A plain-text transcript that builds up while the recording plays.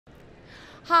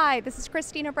Hi, this is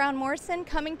Christina Brown Morrison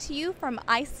coming to you from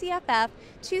ICFF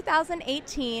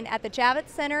 2018 at the Javits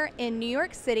Center in New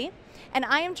York City. And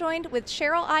I am joined with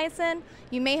Cheryl Eisen.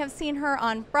 You may have seen her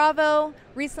on Bravo,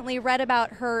 recently read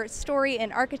about her story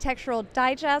in Architectural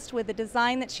Digest with the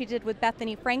design that she did with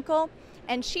Bethany Frankel.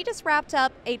 And she just wrapped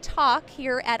up a talk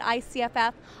here at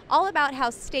ICFF all about how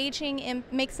staging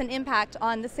makes an impact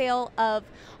on the sale of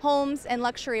homes and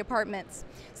luxury apartments.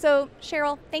 So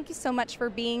Cheryl, thank you so much for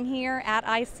being here at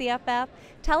ICFF.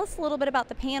 Tell us a little bit about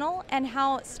the panel and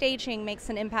how staging makes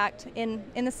an impact in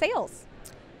the sales.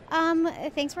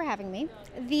 Thanks for having me.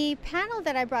 The panel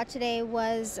that I brought today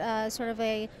was sort of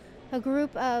a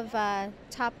group of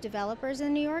top developers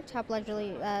in New York, top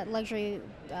luxury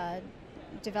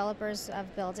developers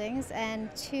of buildings,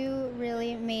 and two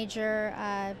really major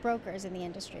brokers in the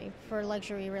industry for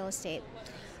luxury real estate.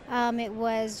 It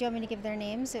was, do you want me to give their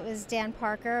names? It was Dan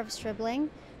Parker of Stribling,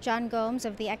 John Gomes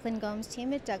of the Eklund Gomes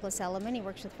team at Douglas Elliman, he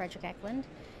works with Frederick Eklund,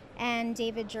 and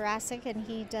David Jurasik, and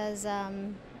he does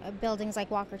buildings like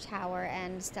Walker Tower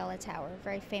and Stella Tower,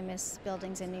 very famous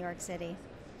buildings in New York City.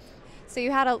 So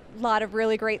you had a lot of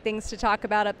really great things to talk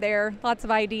about up there, lots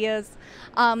of ideas.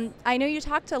 I know you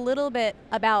talked a little bit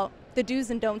about the do's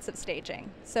and don'ts of staging.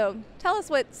 So tell us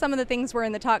what some of the things were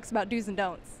in the talks about do's and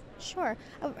don'ts. Sure.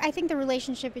 I think the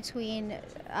relationship between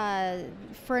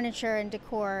furniture and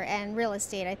decor and real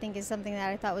estate, I think, is something that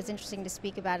I thought was interesting to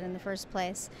speak about in the first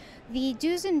place. The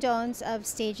do's and don'ts of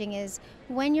staging is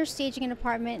when you're staging an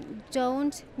apartment,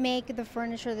 don't make the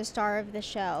furniture the star of the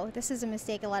show. This is a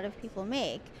mistake a lot of people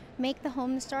make. Make the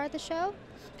home the star of the show.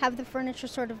 Have the furniture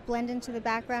sort of blend into the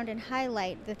background and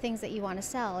highlight the things that you want to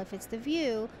sell. If it's the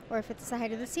view or if it's the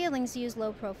height of the ceilings, use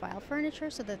low profile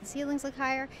furniture so that the ceilings look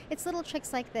higher. It's little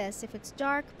tricks like this. If it's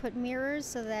dark, put mirrors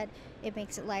so that it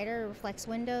makes it lighter, reflects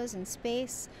windows and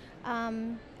space.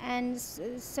 And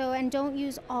don't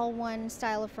use all one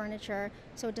style of furniture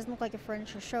so it doesn't look like a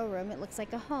furniture showroom, it looks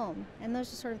like a home. And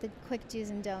those are sort of the quick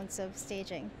do's and don'ts of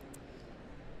staging.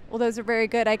 Well, those are very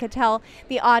good. I could tell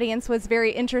the audience was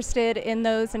very interested in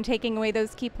those and taking away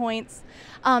those key points.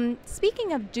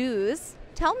 Speaking of do's,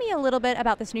 tell me a little bit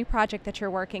about this new project that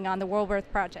you're working on, the Woolworth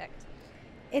Project.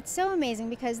 It's so amazing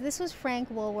because this was Frank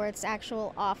Woolworth's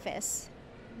actual office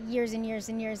years and years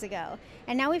and years ago.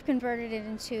 And now we've converted it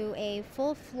into a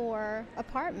full floor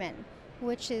apartment,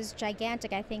 which is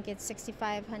gigantic. I think it's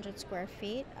 6,500 square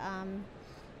feet.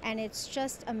 And it's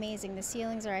just amazing. The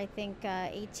ceilings are, I think,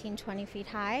 18, 20 feet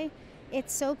high.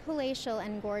 It's so palatial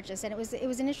and gorgeous, and it was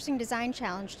an interesting design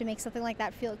challenge to make something like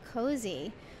that feel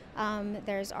cozy.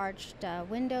 There's arched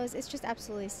windows. It's just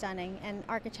absolutely stunning, and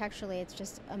architecturally, it's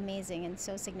just amazing and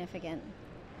so significant.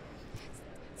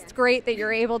 It's great that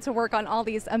you're able to work on all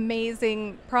these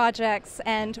amazing projects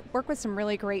and work with some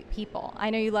really great people. I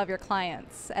know you love your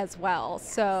clients as well.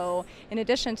 Yes. So, in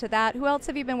addition to that, who else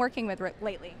have you been working with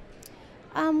lately?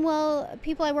 Well,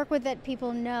 people I work with that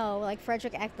people know, like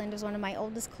Frederick Eklund is one of my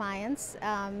oldest clients.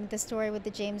 The story with the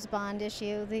James Bond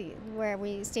issue, where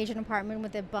we staged an apartment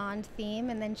with a Bond theme,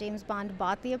 and then James Bond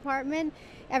bought the apartment.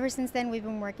 Ever since then, we've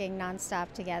been working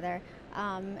nonstop together.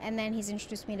 And then he's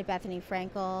introduced me to Bethany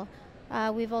Frankel.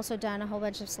 We've also done a whole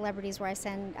bunch of celebrities where I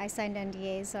signed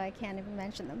NDAs, so I can't even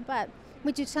mention them. But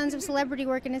we do tons of celebrity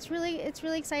work, and it's really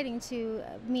exciting to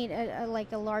meet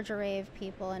a large array of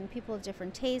people and people of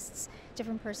different tastes,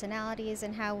 different personalities,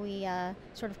 and how we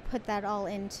sort of put that all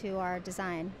into our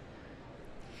design.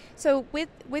 So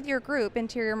with your group,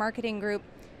 interior marketing group,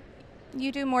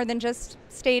 you do more than just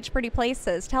stage pretty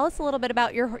places. Tell us a little bit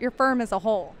about your firm as a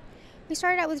whole. We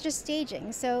started out with just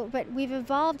staging, but we've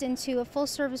evolved into a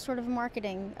full-service sort of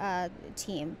marketing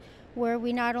team, where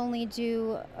we not only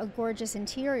do a gorgeous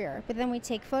interior, but then we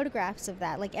take photographs of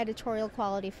that, like editorial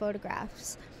quality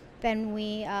photographs. Then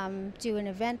we do an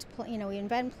event, we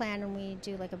event plan, and we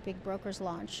do like a big broker's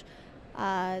launch.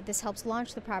 This helps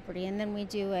launch the property, and then we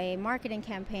do a marketing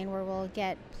campaign where we'll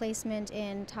get placement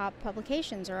in top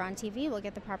publications or on TV. We'll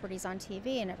get the properties on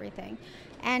TV and everything.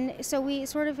 And so we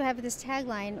sort of have this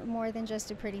tagline, more than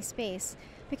just a pretty space,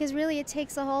 because really it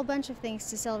takes a whole bunch of things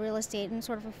to sell real estate in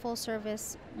sort of a full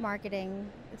service marketing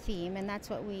theme, and that's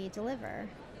what we deliver.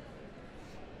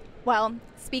 Well,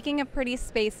 speaking of pretty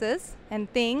spaces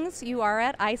and things, you are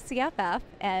at ICFF,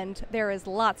 and there is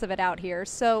lots of it out here.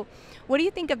 So what do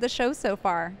you think of the show so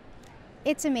far?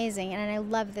 It's amazing, and I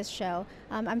love this show.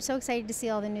 I'm so excited to see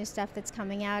all the new stuff that's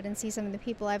coming out and see some of the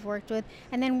people I've worked with,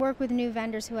 and then work with new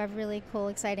vendors who have really cool,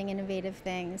 exciting, innovative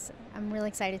things. I'm really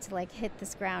excited to hit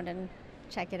this ground and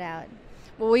check it out.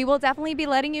 Well, we will definitely be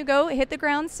letting you go hit the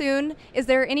ground soon. Is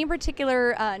there any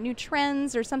particular new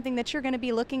trends or something that you're going to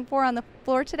be looking for on the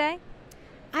floor today?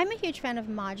 I'm a huge fan of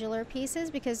modular pieces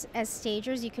because as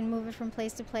stagers you can move it from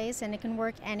place to place and it can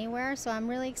work anywhere, so I'm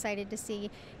really excited to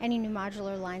see any new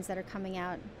modular lines that are coming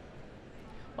out.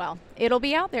 Well, it'll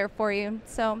be out there for you.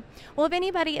 So, well, if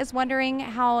anybody is wondering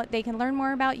how they can learn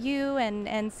more about you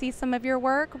and see some of your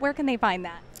work, where can they find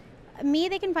that? Me,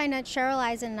 they can find at Cheryl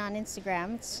Eisen on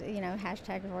Instagram. It's,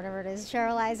 hashtag or whatever it is,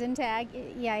 Cheryl Eisen tag,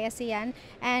 EISEN.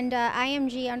 And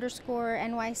IMG_NYC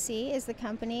is the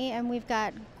company. And we've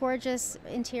got gorgeous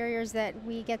interiors that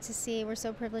we get to see. We're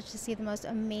so privileged to see the most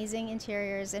amazing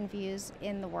interiors and views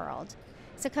in the world.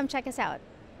 So come check us out.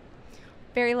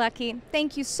 Very lucky.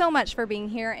 Thank you so much for being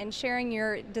here and sharing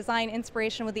your design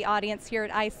inspiration with the audience here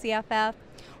at ICFF.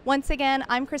 Once again,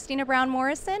 I'm Christina Brown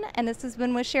Morrison, and this has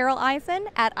been with Cheryl Eisen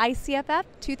at ICFF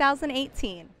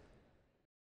 2018.